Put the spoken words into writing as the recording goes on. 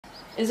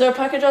Is there a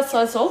package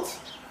outside, Salt?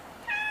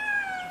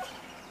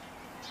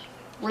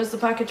 Where's the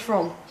package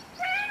from?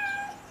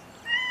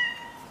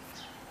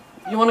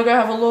 You want to go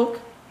have a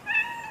look?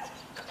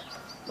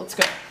 Let's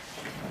go.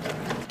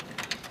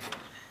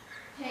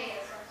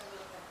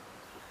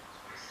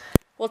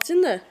 What's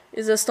in there?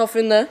 Is there stuff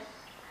in there?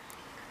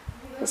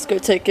 Let's go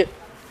take it.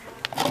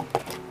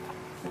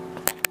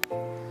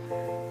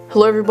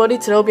 Hello everybody,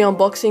 today I'll be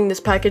unboxing this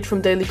package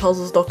from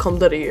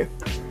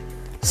dailypuzzles.com.au.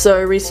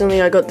 So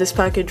recently I got this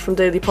package from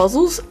Daily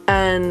Puzzles,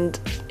 and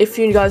if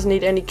you guys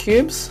need any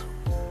cubes,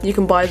 you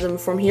can buy them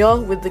from here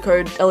with the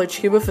code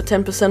LHCuber for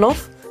 10%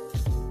 off.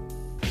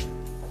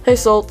 Hey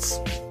Salts.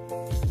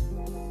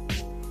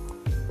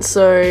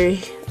 So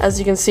as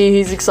you can see,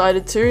 he's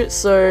excited too,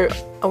 so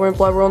I won't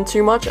blabber on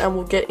too much and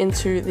we'll get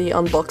into the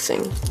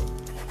unboxing.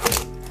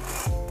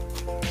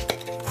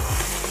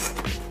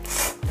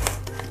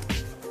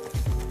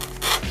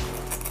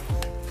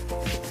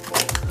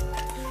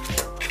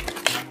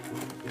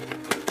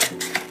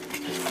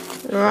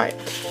 Alright,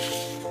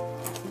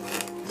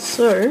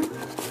 so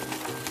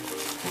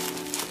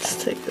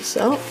let's take this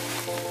out.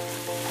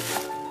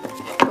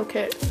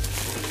 Okay.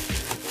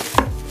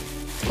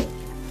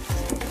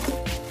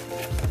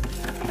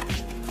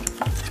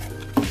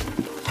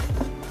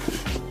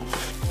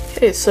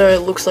 Okay, so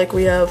it looks like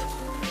we have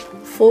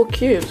 4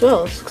 cubes.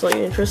 Well, this looks like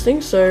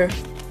interesting. So,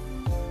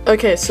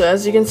 okay, so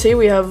as you can see,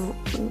 we have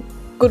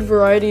good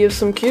variety of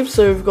some cubes.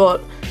 So we've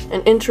got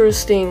an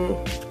interesting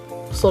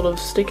sort of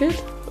sticker.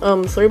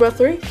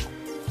 3x3.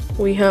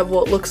 We have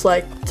what looks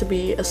like to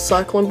be a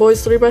Cyclone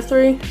Boys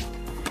 3x3.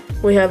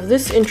 We have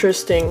this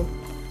interesting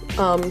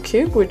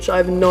cube, which I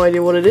have no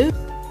idea what it is.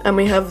 And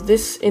we have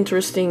this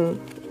interesting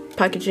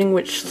packaging,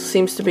 which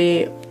seems to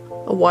be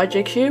a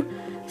YJ cube.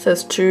 It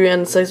says 2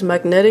 and it says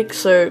magnetic,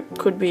 so it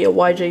could be a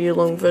YJ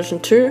Yulong version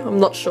 2. I'm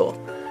not sure.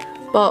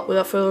 But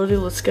without further ado,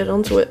 let's get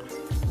onto it.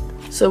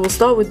 So we'll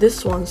start with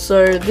this one.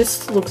 So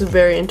this looks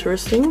very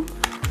interesting.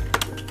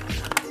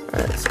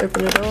 Alright, let's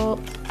open it up.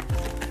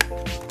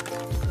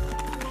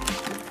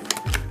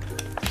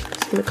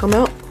 Gonna come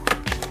out.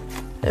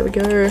 There we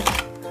go.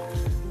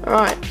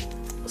 Alright,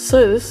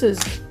 so this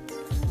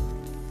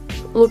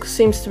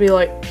seems to be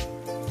like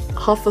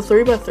half a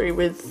 3x3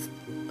 with,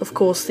 of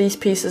course, these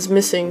pieces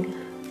missing.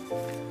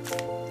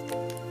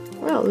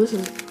 Wow, this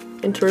is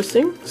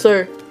interesting.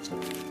 So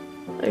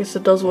I guess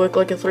it does work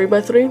like a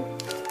 3x3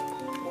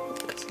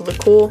 because of the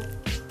core.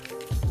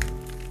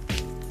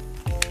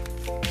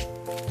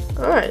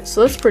 Alright,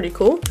 so that's pretty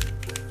cool.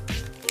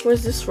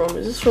 Where's this from?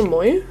 Is this from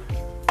Moyu?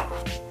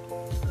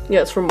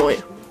 Yeah, it's from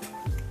Moyu.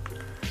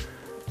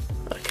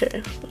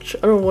 Okay,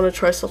 I don't want to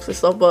try stuff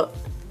this up, but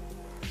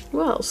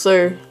wow,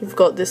 so you've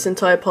got this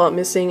entire part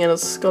missing and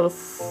it's got a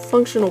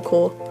functional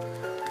core,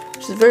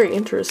 which is very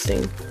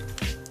interesting.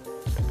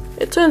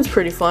 It turns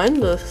pretty fine,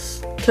 the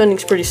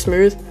turning's pretty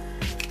smooth,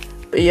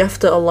 but you have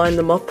to align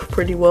them up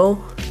pretty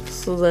well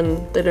so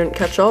then they don't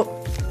catch up,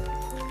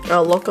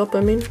 lock up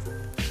I mean.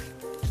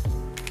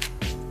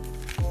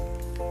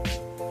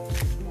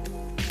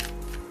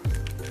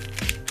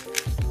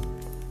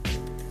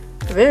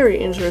 Very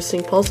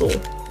interesting puzzle.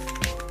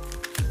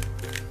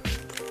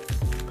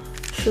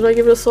 Should I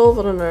give it a solve?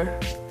 I don't know.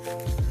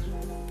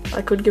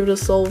 I could give it a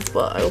solve,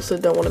 but I also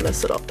don't want to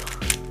mess it up.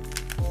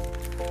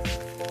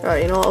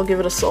 Alright, you know what? I'll give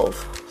it a solve.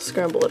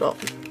 Scramble it up.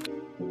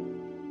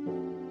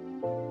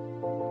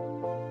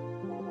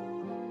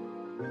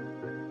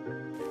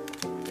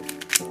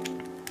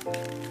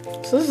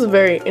 So this is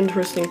very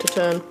interesting to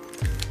turn.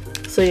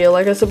 So yeah,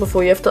 like I said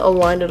before, you have to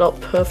align it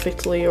up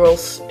perfectly or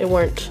else it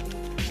won't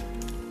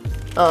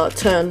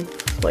turn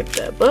like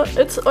that, but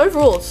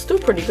overall it's still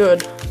pretty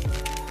good.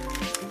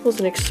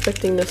 Wasn't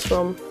expecting this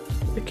from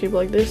a cube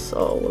like this.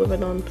 Oh, what have I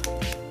done?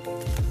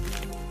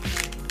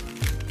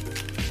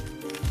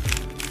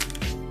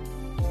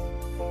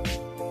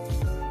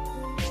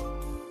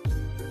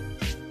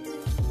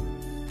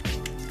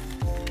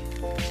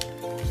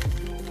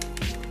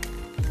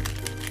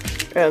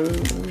 And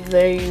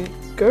there you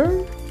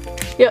go.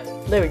 Yep,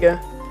 there we go.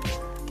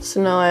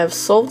 So now I have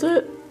solved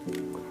it.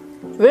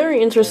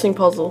 Very interesting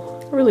puzzle.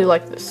 I really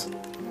like this.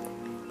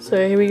 So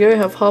here we go,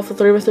 have half a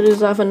 3x3.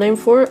 Does it have a name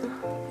for it?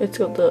 It's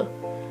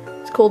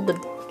called the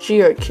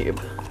Geo Cube.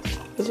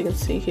 As you can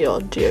see here,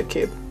 Geo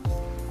Cube.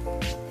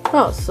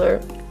 Ah, so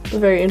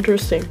very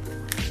interesting.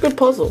 Good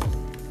puzzle.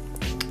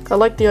 I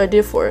like the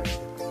idea for it.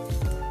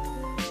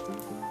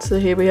 So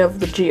here we have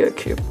the Geo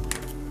Cube.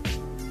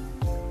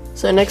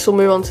 So next we'll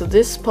move on to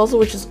this puzzle,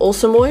 which is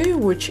also Moyu,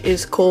 which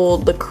is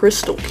called the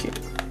Crystal Cube.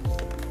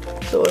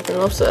 So open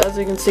it up. So as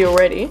you can see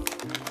already,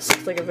 this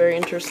looks like a very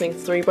interesting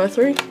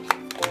 3x3.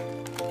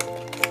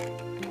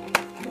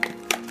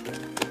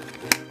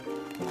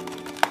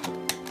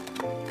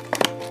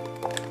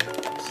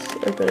 Just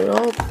open it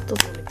up.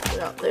 Doesn't want to get it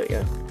out. There we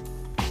go.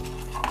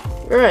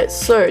 Alright,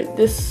 so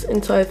this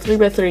entire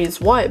 3x3 is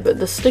white, but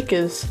the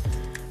stickers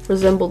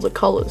resemble the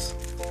colors.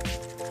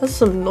 It has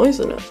some noise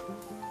in it.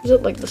 Is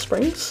it like the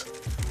springs?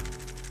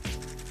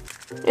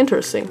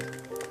 Interesting.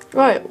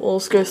 Right, well,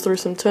 let's go through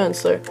some turns.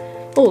 So,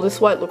 oh, this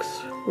white looks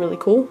really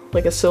cool,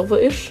 like a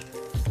silver-ish.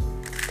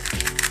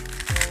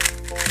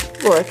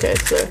 Oh, okay,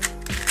 so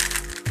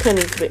kind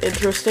of needs to be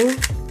interesting.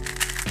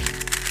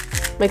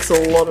 Makes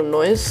a lot of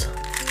noise.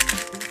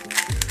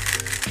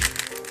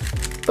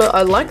 But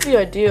I like the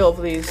idea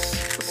of these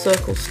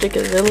circle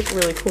stickers, they look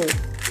really cool.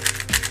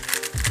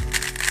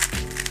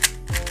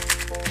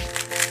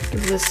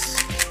 Give this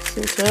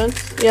some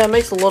turns. Yeah, it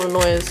makes a lot of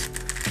noise.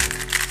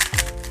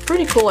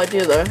 Pretty cool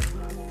idea though.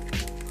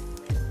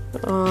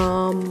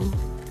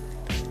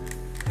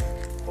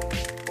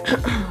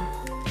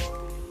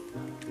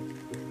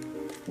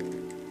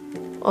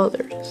 Oh,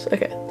 there it is.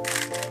 Okay.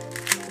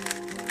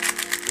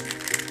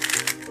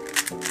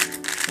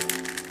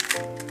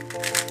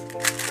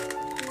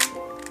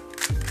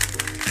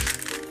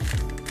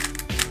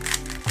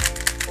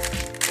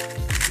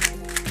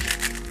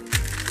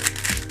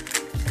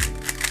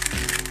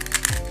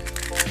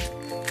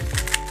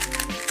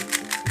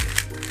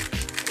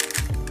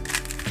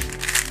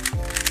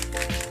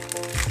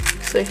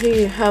 So here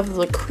you have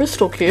the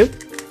crystal cube.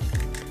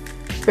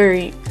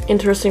 Very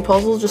interesting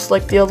puzzle, just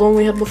like the other one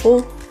we had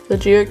before, the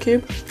geo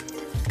cube.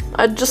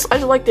 I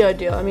like the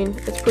idea. I mean,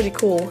 it's pretty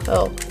cool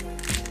how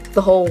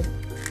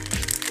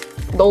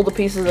all the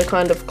pieces are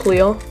kind of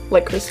clear,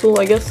 like crystal,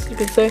 I guess you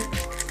could say.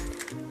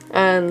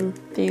 And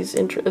these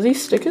are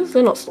these stickers?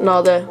 They're not.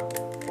 No,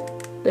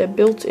 they're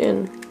built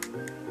in.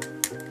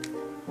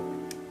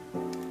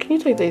 Can you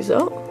take these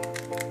out?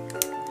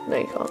 No,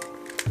 you can't.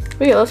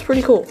 But yeah, that's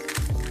pretty cool.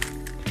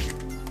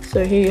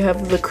 So here you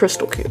have the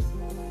crystal cube.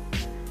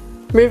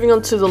 Moving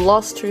on to the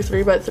last two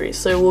 3x3s.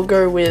 So we'll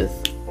go with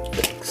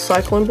the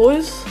Cyclone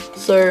boys.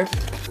 So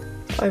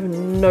I have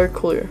no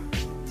clue.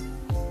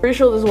 Pretty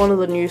sure this is one of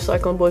the new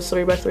Cyclone boys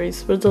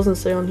 3x3s, but it doesn't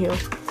say on here.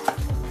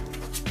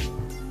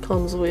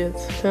 Comes with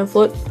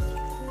pamphlet.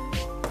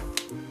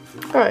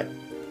 Alright.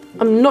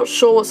 I'm not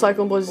sure what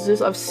Cyclone boys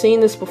is. I've seen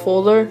this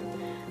before though,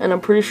 and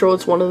I'm pretty sure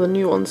it's one of the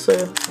new ones. So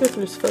let's go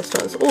through this first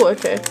time. Oh,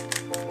 okay.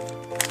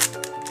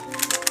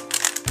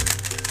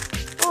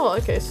 Oh,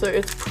 okay, so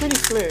it's pretty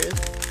smooth.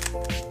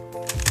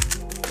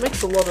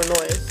 Makes a lot of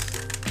noise.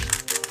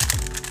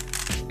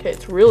 Okay,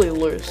 it's really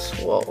loose.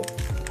 Whoa.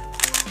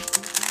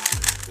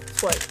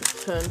 It's like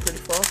it turn pretty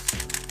fast.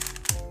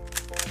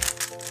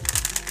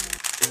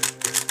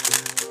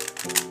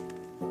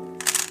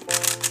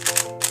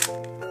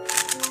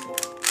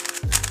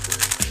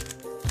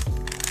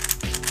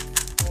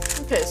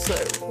 Okay,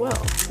 so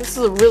wow, this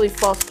is a really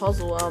fast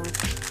puzzle.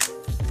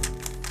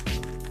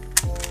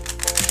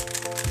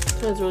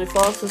 Turns really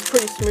fast, it's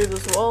pretty smooth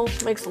as well,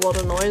 makes a lot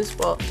of noise,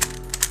 but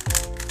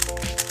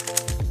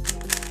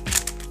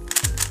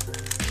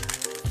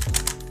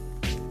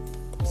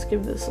let's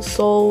give this a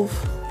solve.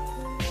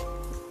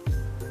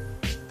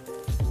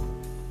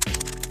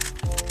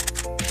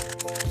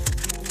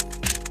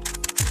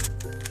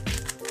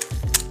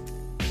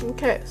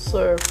 Okay,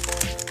 so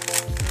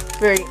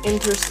very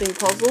interesting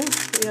puzzle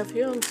we have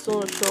here. I'm still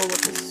not sure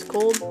what this is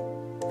called.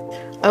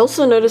 I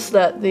also noticed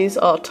that these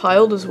are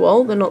tiled as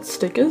well, they're not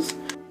stickers.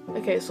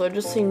 Okay, so I've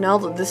just seen now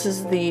that this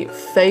is the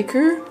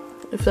Feiku,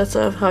 if that's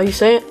how you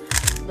say it.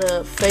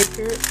 The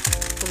Feiku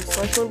from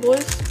Cyclone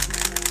Boys.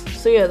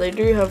 So yeah, they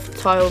do have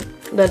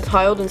they're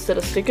tiled instead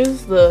of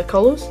stickers, the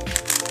colors,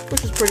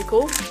 which is pretty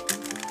cool.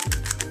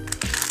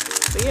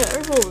 But yeah,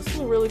 overall, this is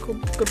a really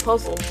good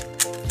puzzle.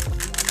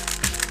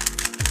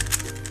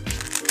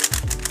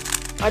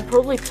 I'd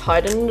probably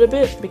tighten it a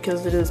bit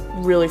because it is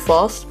really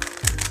fast,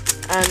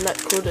 and that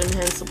could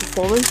enhance the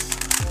performance.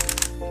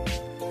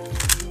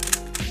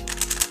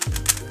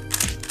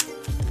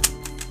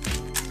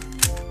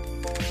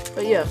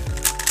 But yeah,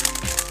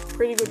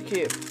 pretty good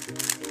cube.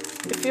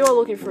 If you are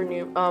looking for a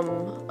new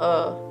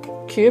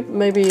cube,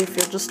 maybe if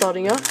you're just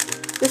starting out,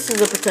 this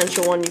is a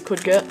potential one you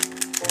could get.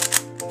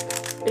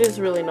 It is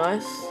really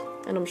nice,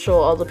 and I'm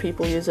sure other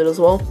people use it as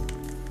well.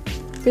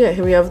 But yeah,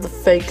 here we have the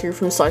Feiku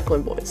from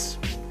Cyclone Boys.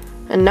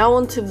 And now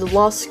on to the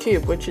last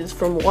cube, which is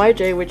from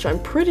YJ, which I'm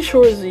pretty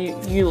sure is the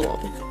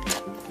Yulong.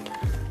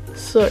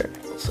 So,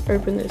 let's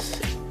open this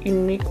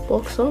unique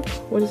box up.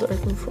 Where does it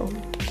open from?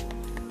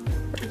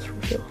 It's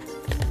from here.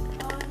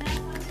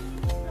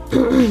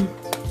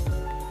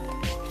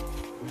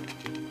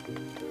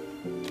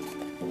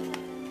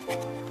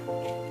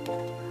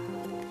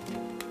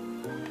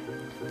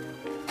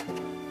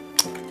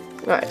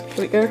 Right,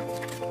 here we go.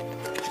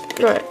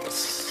 Right,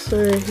 so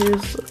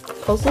here's the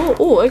puzzle.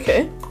 Oh,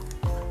 okay.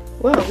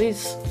 Wow,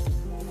 these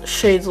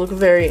shades look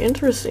very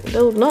interesting. They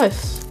look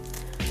nice.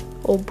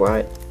 All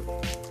bright.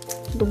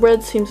 The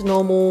red seems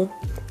normal.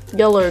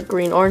 Yellow,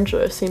 green, orange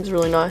seems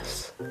really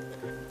nice.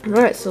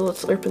 Alright, so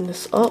let's open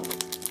this up.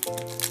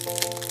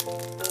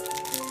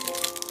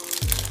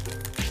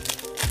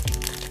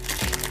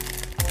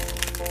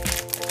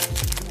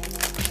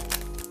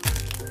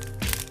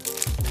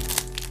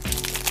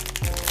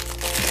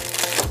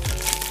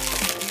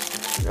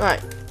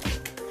 Right.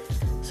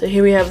 So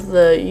here we have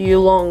the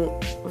Yulong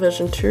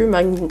version 2.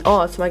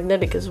 It's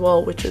magnetic as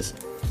well, which is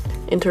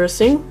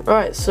interesting.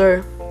 Alright,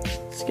 so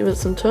let's give it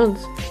some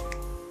turns.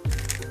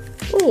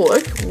 Oh,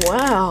 okay,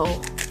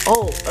 wow.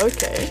 Oh,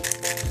 okay.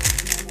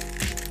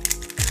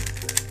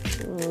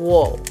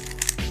 Whoa.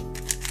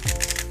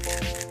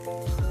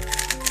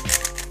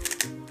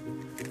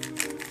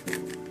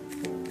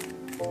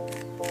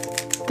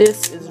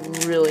 This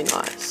is really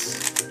nice.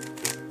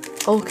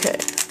 Okay.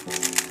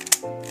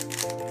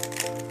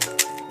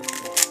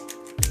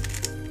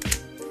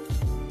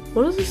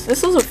 What is this?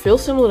 This doesn't feel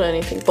similar to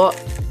anything, but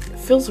it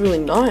feels really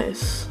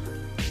nice.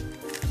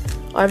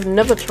 I've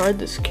never tried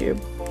this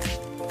cube.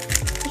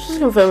 Let's just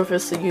confirm if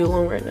it's the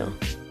Yulong right now.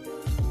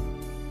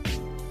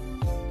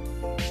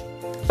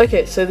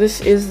 Okay, so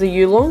this is the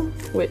Yulong,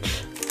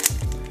 which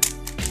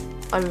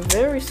I'm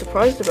very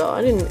surprised about.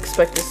 I didn't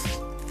expect this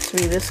to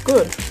be this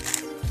good.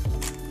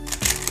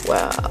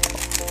 Wow.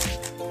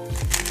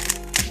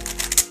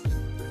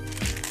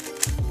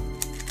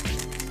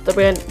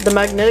 The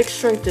magnetic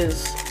strength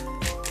is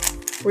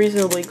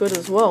reasonably good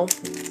as well.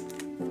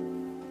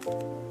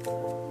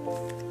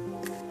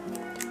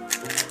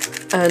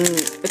 And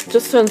it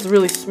just turns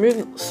really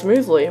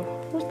smoothly.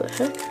 What the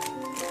heck?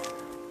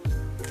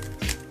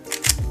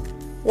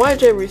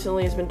 YJ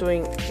recently has been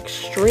doing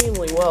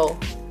extremely well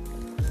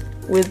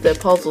with their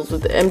puzzles,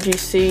 with the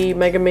MGC,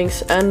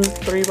 Megaminx, and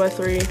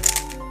 3x3,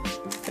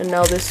 and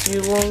now this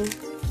Yulong.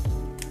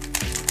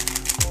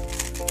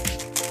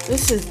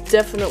 This is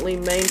definitely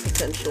main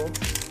potential.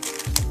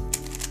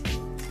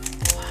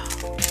 Wow.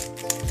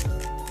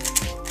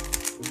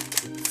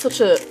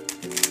 Such a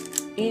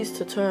ease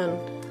to turn,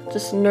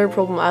 just no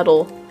problem at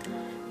all.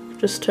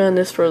 Just turn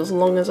this for as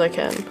long as I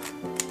can.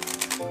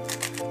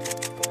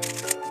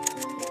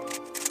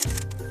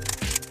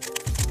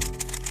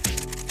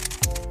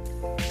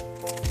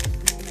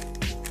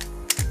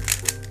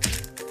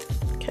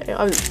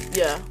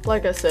 Yeah,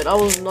 like I said, I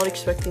was not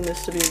expecting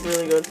this to be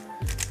really good.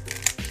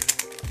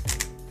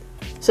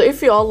 So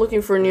if you are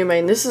looking for a new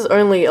main, this is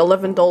only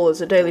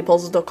 $11 at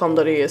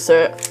dailypuzzles.com.au,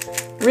 so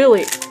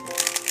really,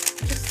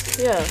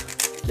 yeah,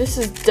 this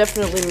is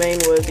definitely main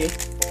worthy.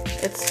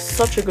 It's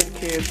such a good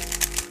cube.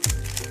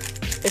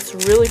 It's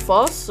really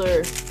fast,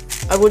 so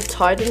I would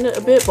tighten it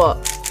a bit, but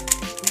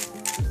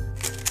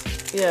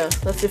yeah,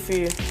 that's if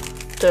you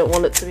don't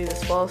want it to be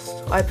this fast.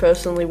 I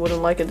personally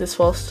wouldn't like it this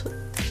fast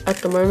at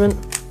the moment.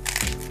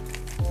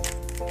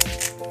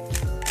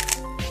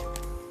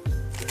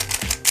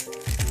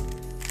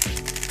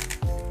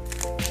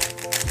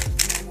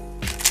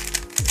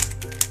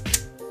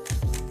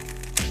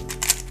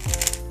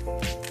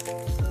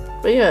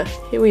 But yeah,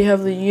 here we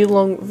have the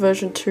Yulong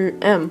version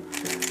 2M.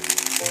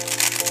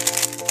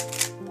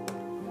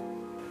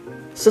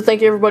 So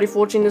thank you everybody for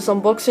watching this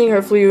unboxing.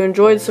 Hopefully you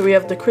enjoyed. So we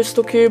have the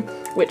Crystal Cube,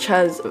 which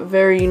has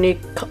very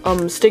unique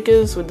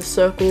stickers with the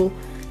circle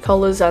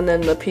colors and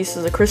then the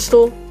pieces of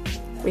crystal.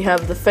 We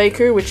have the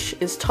Feiku, which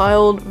is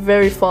tiled,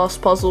 very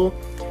fast puzzle,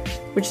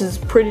 which is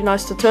pretty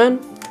nice to turn.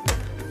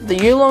 The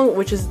Yulong,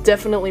 which is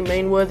definitely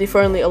main worthy for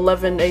only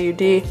 11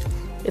 AUD.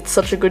 It's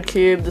such a good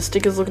cube, the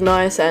stickers look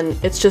nice, and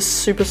it's just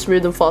super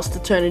smooth and fast to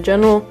turn in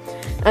general.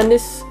 And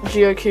this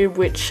Geo Cube,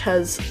 which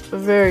has a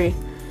very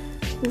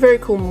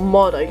cool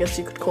mod, I guess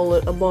you could call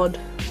it a mod,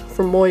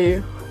 from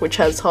Moyu, which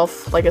has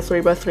half like a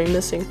 3x3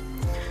 missing.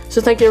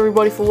 So thank you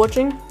everybody for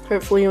watching,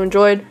 hopefully you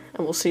enjoyed,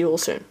 and we'll see you all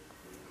soon.